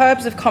say, the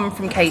herbs have come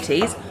from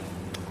Katie's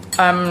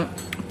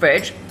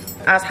fridge,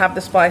 as have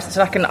the spices.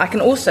 So I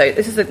can also,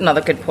 this is another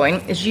good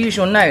point, is use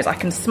your nose. I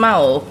can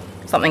smell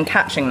something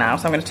catching now,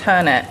 so I'm going to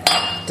turn it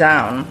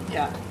down.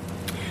 Yeah.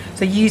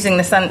 So using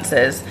the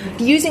senses.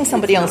 Using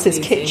somebody else's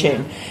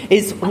kitchen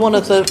is one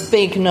of the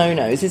big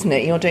no-nos, isn't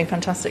it? You're doing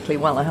fantastically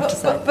well, I have to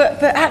say.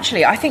 But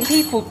actually, I think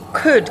people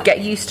could get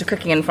used to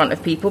cooking in front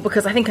of people,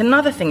 because I think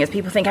another thing is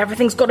people think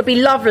everything's got to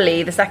be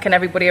lovely the second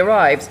everybody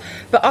arrives.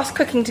 But us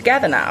cooking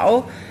together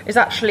now is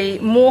actually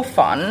more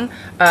fun.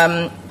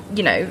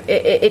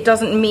 It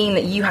doesn't mean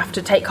that you have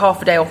to take half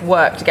a day off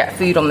work to get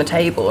food on the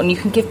table, and you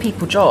can give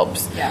people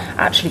jobs. Yeah.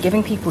 Actually,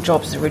 giving people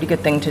jobs is a really good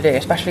thing to do,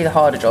 especially the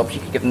harder jobs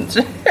you could give them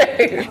to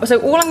do. So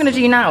all I'm going to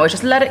do now is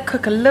just let it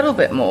cook a little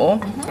bit more.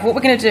 Mm-hmm. What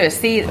we're going to do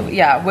is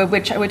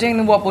we're doing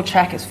the wobble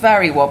check. It's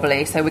very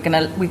wobbly, so we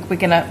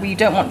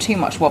don't want too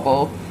much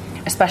wobble,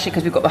 especially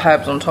because we've got the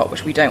herbs on top,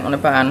 which we don't want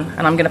to burn,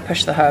 and I'm going to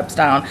push the herbs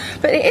down.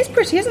 But it is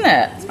pretty, isn't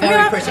it?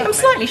 Very pretty. I'm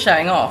slightly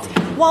showing off.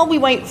 While we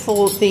wait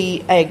for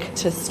the egg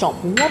to stop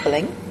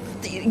wobbling,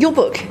 your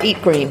book,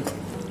 Eat Green,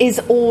 is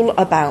all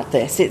about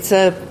this. It's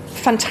a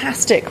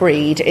fantastic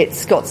read.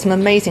 It's got some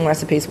amazing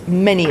recipes,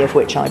 many of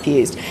which I've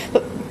used.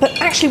 But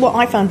actually what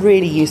I found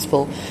really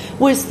useful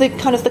was the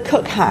kind of the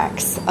cook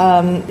hacks.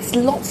 It's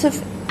lots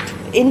of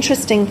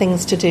interesting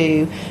things to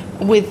do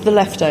with the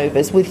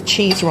leftovers, with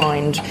cheese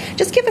rind.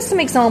 Just give us some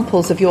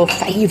examples of your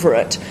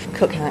favourite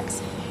cook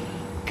hacks.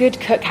 Good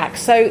cook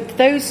hacks. So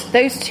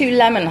those two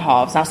lemon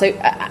halves now. So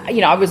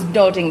I was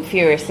nodding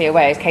furiously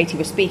away as Katie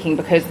was speaking,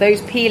 because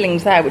those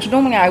peelings there, which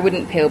normally I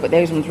wouldn't peel, but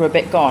those ones were a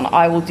bit gone.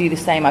 I will do the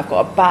same. I've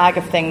got a bag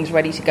of things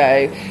ready to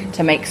go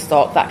to make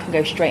stock that can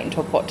go straight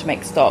into a pot to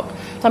make stock.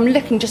 So I'm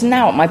looking just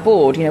now at my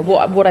board.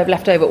 What I've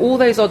left over. All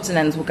those odds and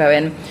ends will go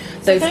in.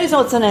 So those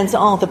odds and ends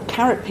are the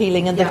carrot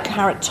peeling and the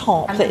carrot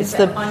top. And that is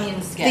the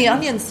onion skin. The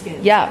onion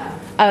skin. Yeah,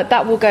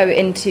 that will go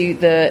into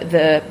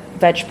the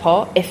veg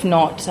pot, if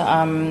not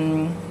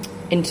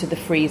into the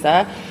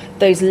freezer.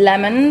 Those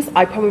lemons,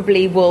 I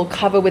probably will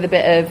cover with a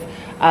bit of.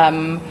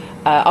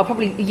 I'll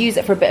probably use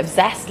it for a bit of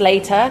zest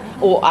later,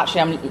 or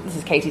actually, this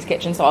is Katie's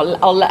kitchen, so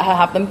I'll let her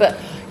have them. But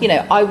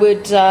I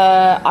would.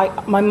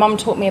 My mum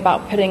taught me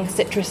about putting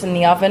citrus in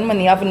the oven when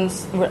the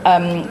oven's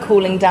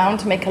cooling down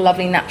to make a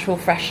lovely natural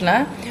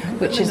freshener,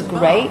 which is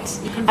great.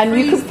 And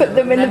you can put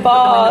them in the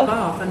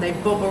bath, and they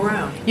bob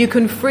around. You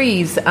can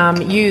freeze,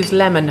 use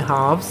lemon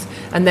halves,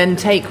 and then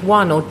take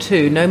one or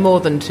two, no more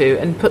than two,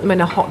 and put them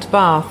in a hot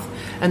bath.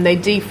 and they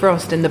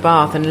defrost in the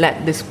bath and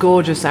let this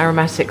gorgeous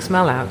aromatic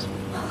smell out.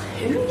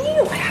 Who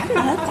knew? I hadn't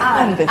heard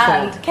that one before.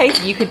 And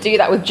Katie, you could do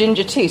that with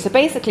ginger too. So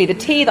basically, the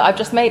tea that I've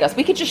just made us,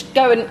 we could just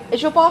go and...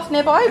 Is your bath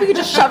nearby? We could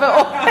just shove it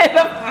all in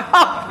the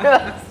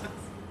bath.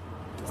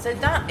 So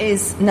that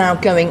is now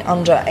going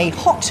under a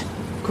hot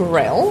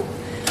grill,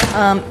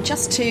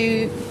 just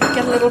to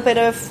get a little bit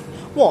of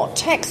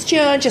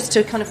texture, just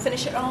to kind of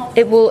finish it off.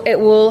 It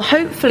will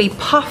hopefully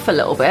puff a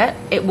little bit.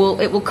 It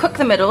will cook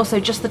the middle, so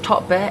just the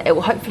top bit. It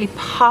will hopefully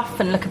puff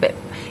and look a bit,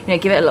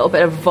 give it a little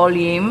bit of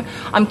volume.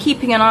 I'm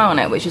keeping an eye on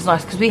it, which is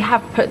nice because we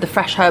have put the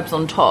fresh herbs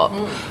on top.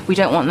 We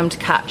don't want them to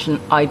catch,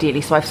 and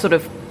ideally, so I've sort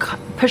of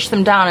pushed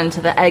them down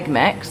into the egg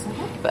mix,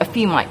 but a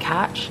few might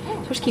catch.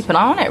 So just keep an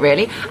eye on it,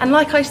 really. And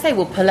like I say,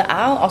 we'll pull it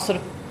out. I'll sort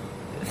of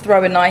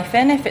throw a knife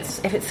in if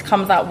it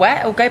comes out wet.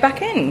 It'll go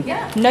back in.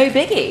 Yeah, no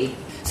biggie.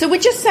 So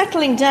we're just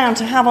settling down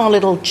to have our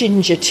little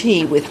ginger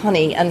tea with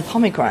honey and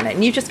pomegranate,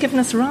 and you've just given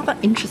us a rather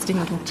interesting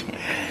little tip.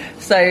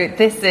 So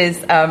this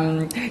is,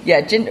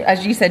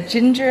 as you said,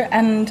 ginger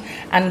and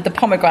the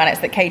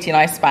pomegranates that Katie and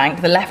I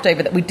spanked, the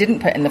leftover that we didn't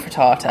put in the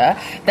frittata.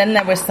 Then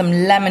there was some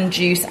lemon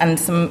juice and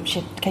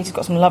Katie's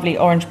got some lovely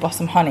orange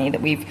blossom honey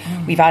that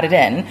we've added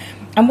in.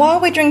 And while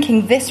we're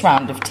drinking this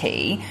round of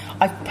tea,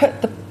 I've put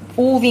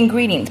all the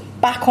ingredients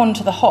back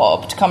onto the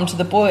hob to come to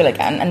the boil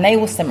again, and they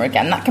will simmer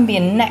again. That can be a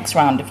next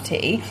round of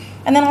tea.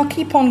 And then I'll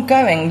keep on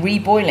going,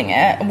 reboiling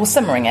it,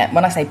 simmering it.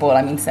 When I say boil,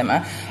 I mean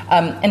simmer,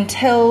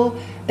 until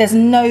there's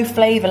no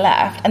flavour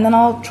left. And then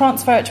I'll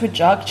transfer it to a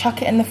jug,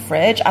 chuck it in the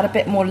fridge, add a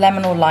bit more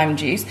lemon or lime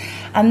juice,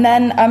 and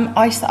then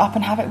ice it up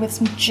and have it with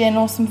some gin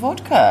or some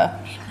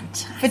vodka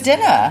for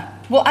dinner.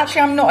 Well,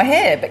 actually, I'm not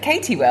here, but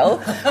Katie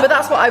will. But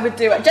that's what I would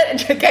do.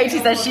 Katie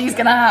says she's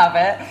going to have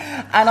it,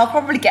 and I'll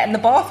probably get in the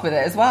bath with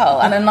it as well,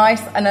 and a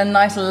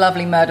nice,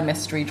 lovely murder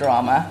mystery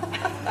drama.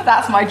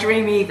 That's my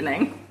dream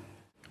evening.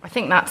 I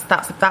think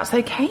that's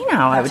okay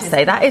now. I would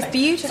say that is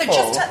beautiful.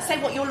 So just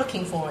say what you're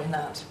looking for in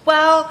that.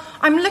 Well,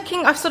 I'm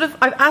looking. As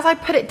I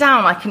put it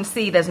down, I can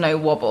see there's no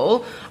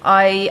wobble.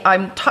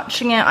 I'm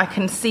touching it. I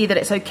can see that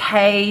it's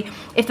okay.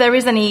 If there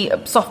is any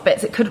soft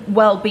bits, it could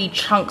well be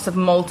chunks of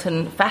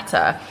molten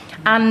feta,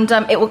 and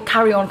it will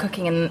carry on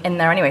cooking in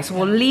there anyway. So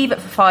we'll leave it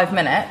for 5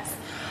 minutes.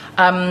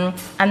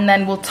 And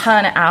then we'll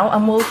turn it out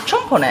and we'll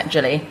chomp on it,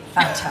 Julie.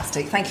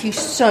 Fantastic. Thank you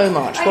so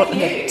much. What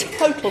a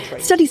total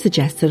treat. Studies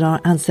suggest that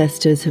our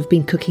ancestors have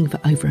been cooking for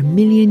over 1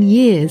 million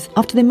years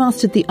after they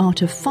mastered the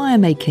art of fire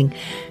making.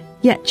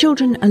 Yet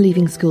children are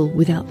leaving school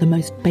without the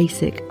most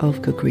basic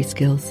of cookery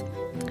skills.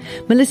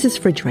 Melissa's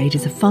Fridge Raid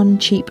is a fun,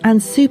 cheap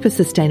and super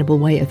sustainable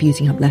way of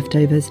using up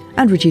leftovers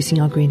and reducing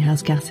our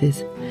greenhouse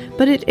gases.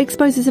 But it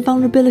exposes a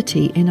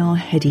vulnerability in our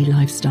heady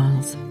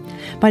lifestyles.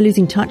 By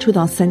losing touch with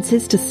our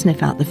senses to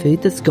sniff out the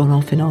food that's gone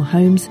off in our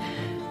homes,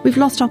 we've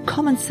lost our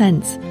common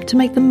sense to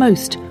make the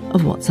most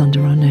of what's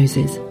under our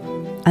noses.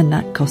 And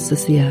that costs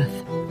us the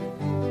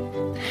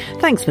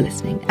earth. Thanks for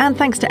listening, and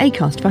thanks to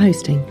Acast for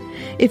hosting.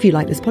 If you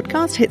like this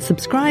podcast, hit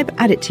subscribe,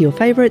 add it to your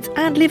favourites,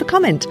 and leave a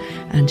comment,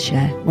 and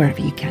share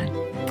wherever you can.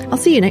 I'll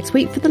see you next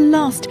week for the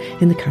last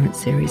in the current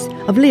series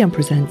of Leon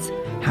Presents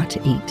How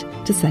to Eat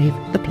to Save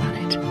the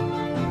Planet.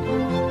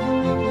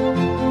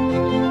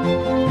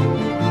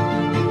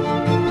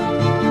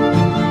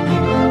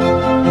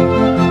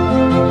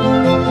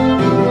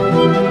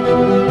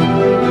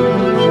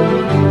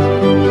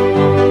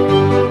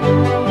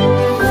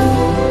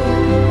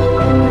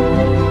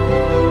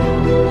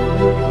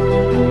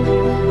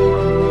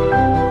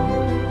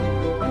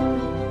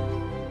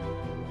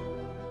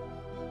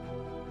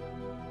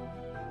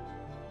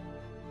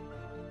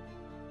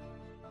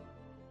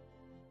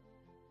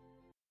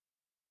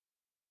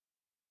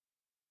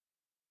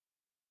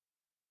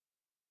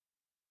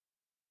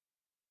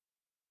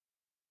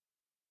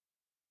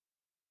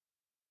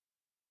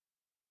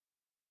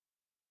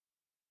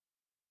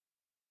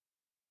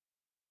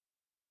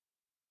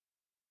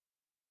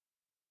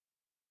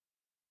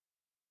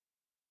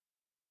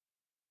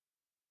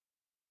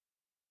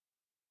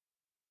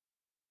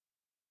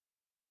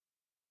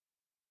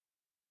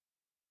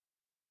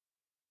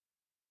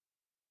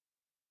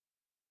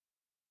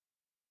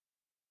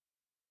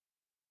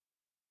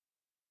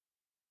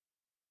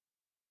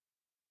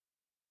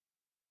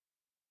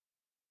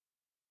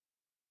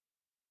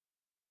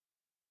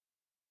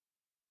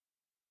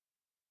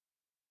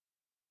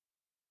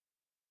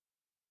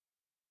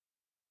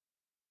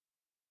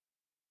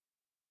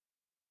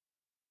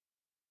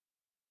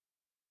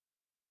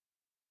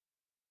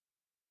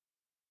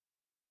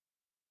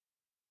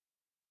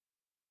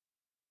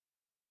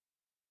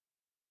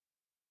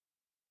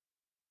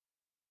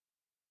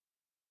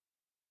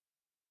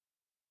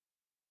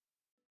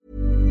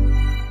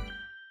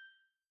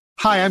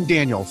 Hi, I'm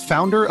Daniel,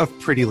 founder of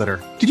Pretty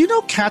Litter. Did you know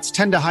cats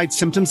tend to hide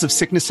symptoms of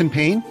sickness and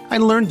pain? I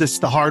learned this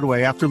the hard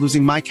way after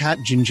losing my cat,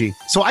 Gingy.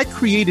 So I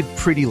created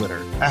Pretty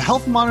Litter, a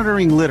health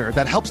monitoring litter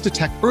that helps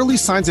detect early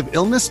signs of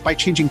illness by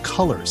changing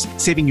colors,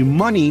 saving you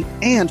money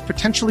and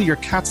potentially your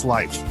cat's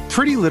life.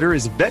 Pretty Litter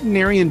is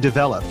veterinarian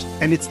developed,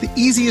 and it's the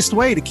easiest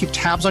way to keep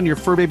tabs on your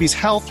fur baby's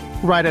health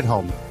right at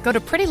home. Go to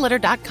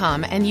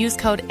prettylitter.com and use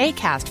code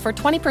ACAST for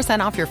 20%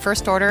 off your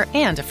first order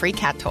and a free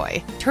cat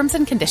toy. Terms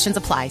and conditions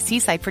apply. See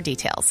site for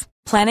details.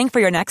 Planning for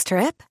your next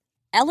trip?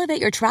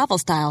 Elevate your travel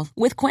style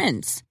with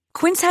Quince.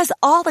 Quince has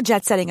all the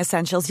jet-setting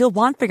essentials you'll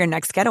want for your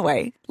next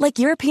getaway, like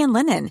European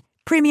linen,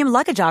 premium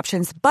luggage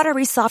options,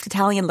 buttery soft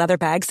Italian leather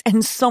bags,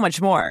 and so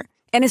much more.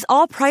 And is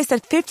all priced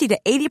at 50 to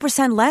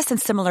 80% less than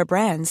similar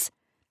brands.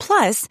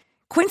 Plus,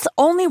 Quince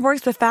only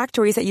works with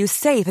factories that use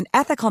safe and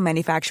ethical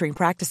manufacturing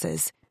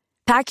practices.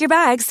 Pack your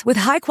bags with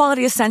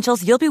high-quality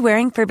essentials you'll be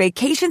wearing for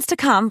vacations to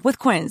come with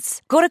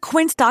Quince. Go to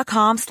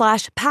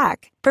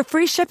quince.com/pack for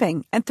free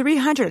shipping and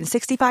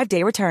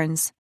 365-day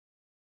returns.